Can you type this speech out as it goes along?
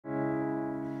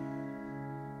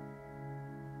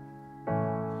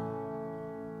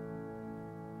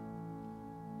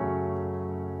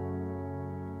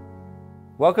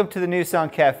Welcome to the New Song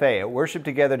Cafe at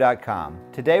worshiptogether.com.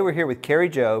 Today we're here with Kari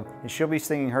Jobe, and she'll be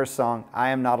singing her song, I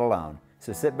Am Not Alone.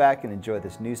 So sit back and enjoy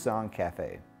this New Song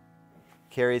Cafe.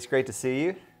 Kari, it's great to see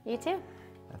you. You too.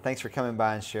 Thanks for coming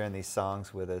by and sharing these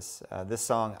songs with us. This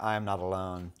song, I Am Not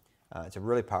Alone, it's a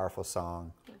really powerful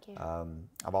song. Thank you.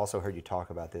 I've also heard you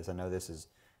talk about this. I know this is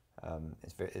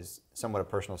somewhat a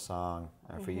personal song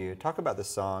for you. Talk about this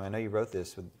song. I know you wrote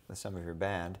this with some of your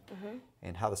band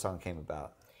and how the song came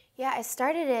about. Yeah, I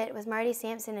started it with Marty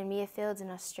Sampson and Mia Fields in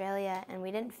Australia, and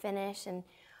we didn't finish. And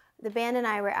the band and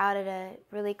I were out at a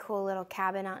really cool little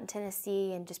cabin out in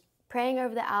Tennessee and just praying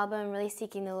over the album, really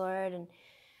seeking the Lord, and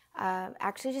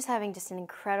actually just having just an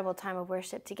incredible time of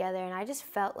worship together. And I just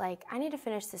felt like I need to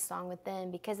finish this song with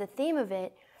them because the theme of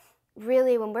it,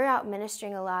 really, when we're out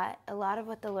ministering a lot of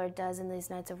what the Lord does in these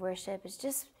nights of worship is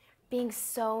just being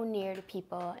so near to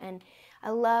people. And I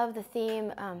love the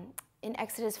theme in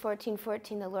Exodus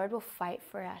 14:14, the Lord will fight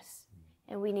for us,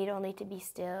 and we need only to be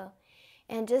still.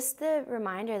 And just the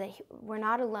reminder that we're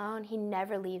not alone. He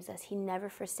never leaves us. He never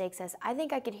forsakes us. I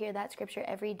think I could hear that scripture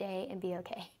every day and be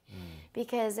okay.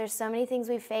 Because there's so many things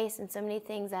we face and so many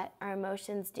things that our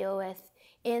emotions deal with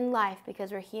in life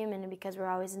because we're human and because we're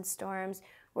always in storms.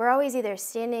 We're always either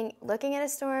standing looking at a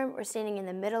storm, we're standing in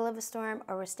the middle of a storm,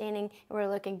 or we're standing and we're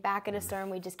looking back at a storm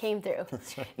we just came through.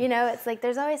 Right. You know, it's like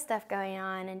there's always stuff going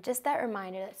on, and just that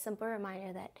reminder, that simple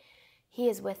reminder that He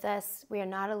is with us, we are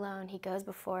not alone, He goes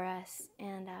before us,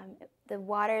 and the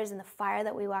waters and the fire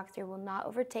that we walk through will not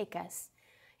overtake us.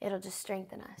 It'll just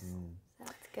strengthen us. So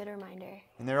that's a good reminder.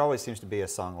 And there always seems to be a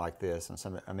song like this,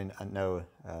 and I know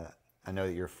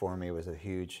that Your For Me was a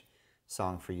huge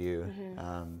song for you.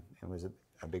 It was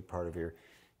a big part of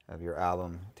your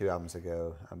album 2 albums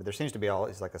ago. But there seems to be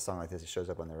always like a song like this that shows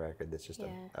up on the record that's just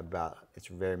it's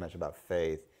very much about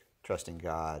faith, trusting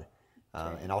God,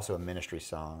 and also a ministry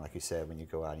song, like you said, when you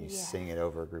go out and you sing it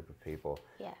over a group of people.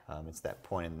 It's that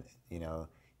point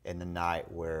in the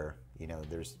night where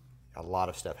there's a lot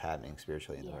of stuff happening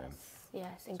spiritually in the room.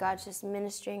 Yes, and God's just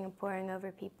ministering and pouring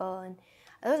over people, and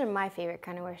those are my favorite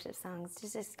kind of worship songs.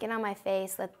 Just get on my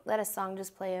face, let a song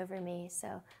just play over me.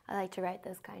 So I like to write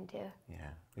those kind too.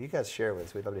 Yeah, well, you guys share with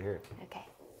us. We'd love to hear it. Okay.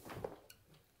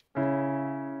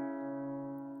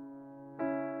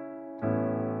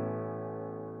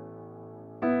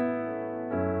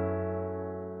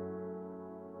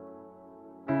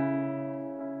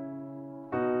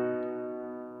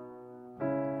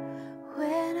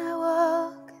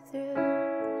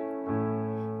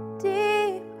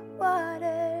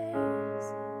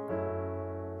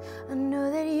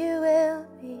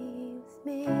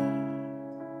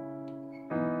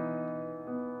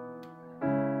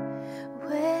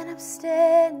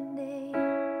 Standing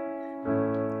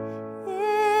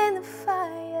in the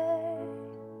fire,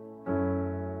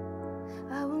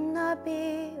 I will not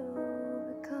be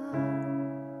overcome.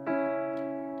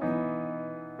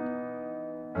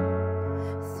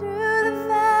 Through the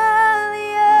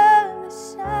valley of the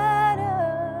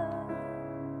shadow,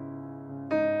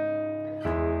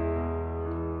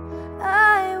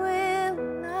 I will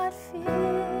not fear.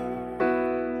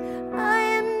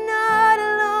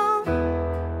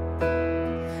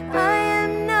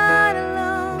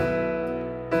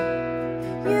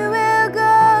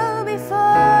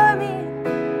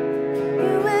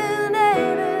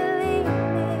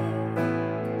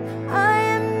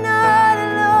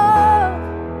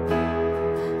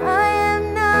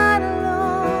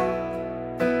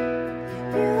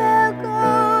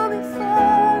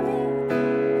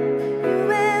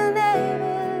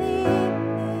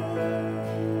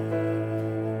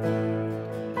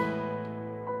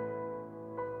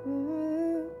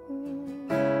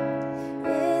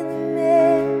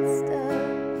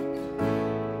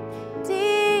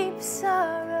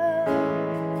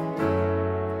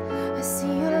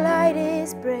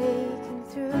 Breaking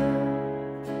through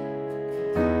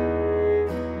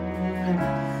the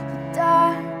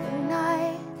dark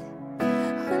night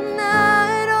will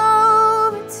not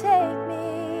overtake me.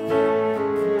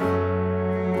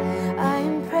 I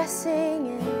am pressing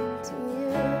into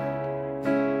you,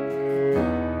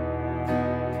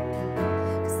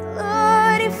 'cause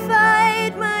Lord, you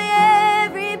fight my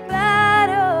every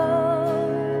battle.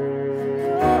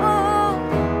 Oh,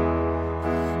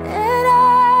 and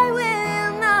I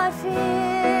will not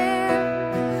fear.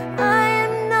 I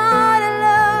am not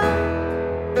alone.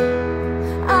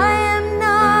 I am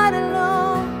not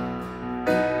alone.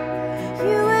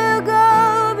 You will go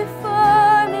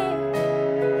before me.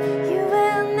 You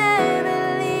will never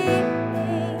leave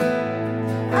me.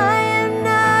 I am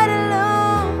not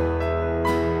alone.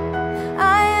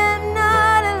 I am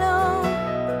not alone.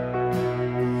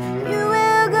 You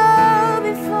will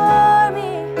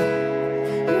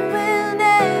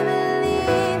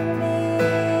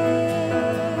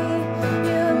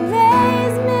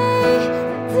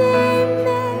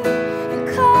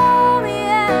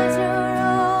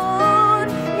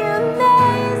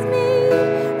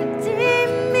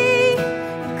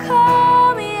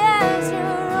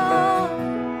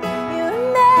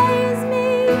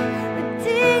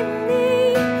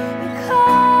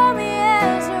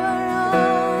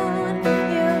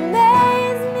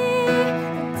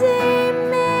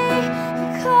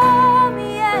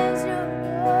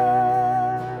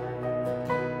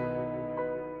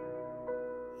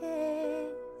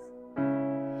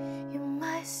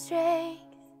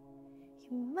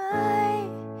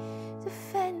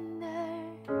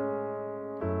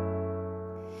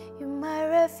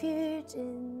refuge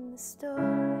in the storm.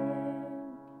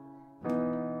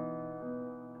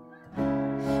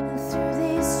 And through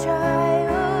these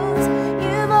trials,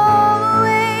 you've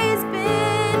always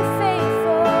been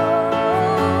faithful.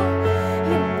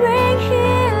 You bring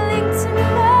healing to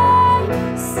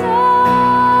my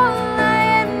soul. I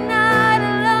am not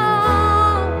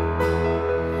alone.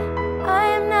 I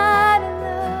am not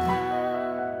alone.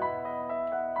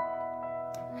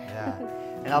 Yeah.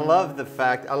 And I love the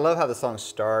fact, I love how the song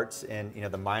starts in,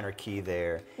 the minor key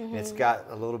there. And it's got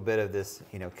a little bit of this,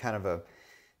 kind of a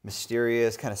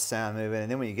mysterious kind of sound movement.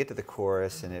 And then when you get to the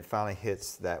chorus and it finally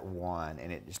hits that one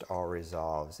and it just all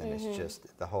resolves and it's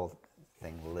just, the whole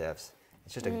thing lifts.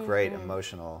 It's just a great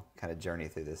emotional kind of journey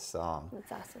through this song.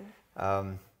 That's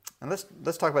awesome. And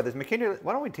let's talk about this. McKinney,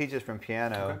 why don't we teach us from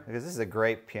piano? Because this is a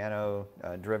great piano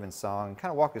driven song.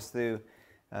 Kind of walk us through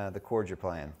the chords you're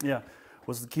playing. Yeah.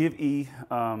 Well, it's the key of E,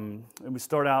 and we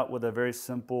start out with a very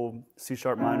simple C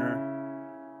sharp minor,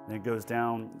 and it goes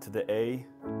down to the A.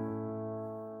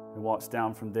 It walks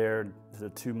down from there to the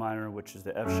 2 minor, which is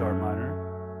the F sharp minor,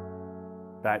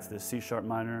 back to the C sharp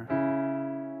minor,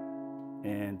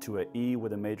 and to an E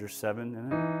with a major 7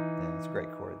 in it. Yeah, it's a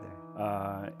great chord there.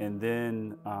 And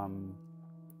then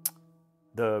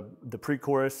the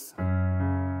pre-chorus,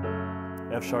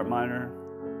 F sharp minor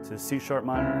to C sharp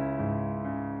minor,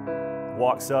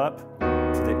 walks up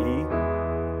to the E,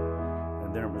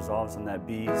 and then it resolves on that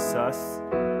B sus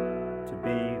to B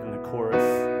in the chorus,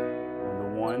 on the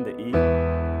 1, the E,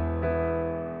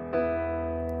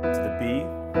 to the B,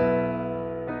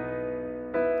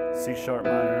 C sharp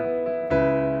minor,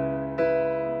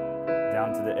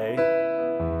 down to the A.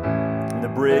 In the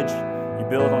bridge, you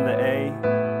build on the A,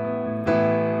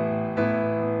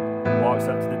 walks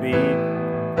up to the B,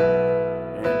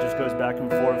 and it just goes back and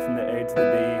forth from the A to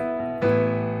the B.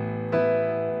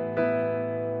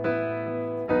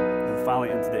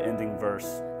 Finally into the ending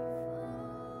verse.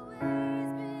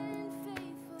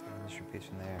 Just repeat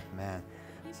from there. Man,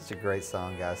 such a great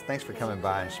song, guys. Thanks for coming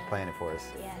by and playing it for us.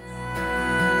 Yes.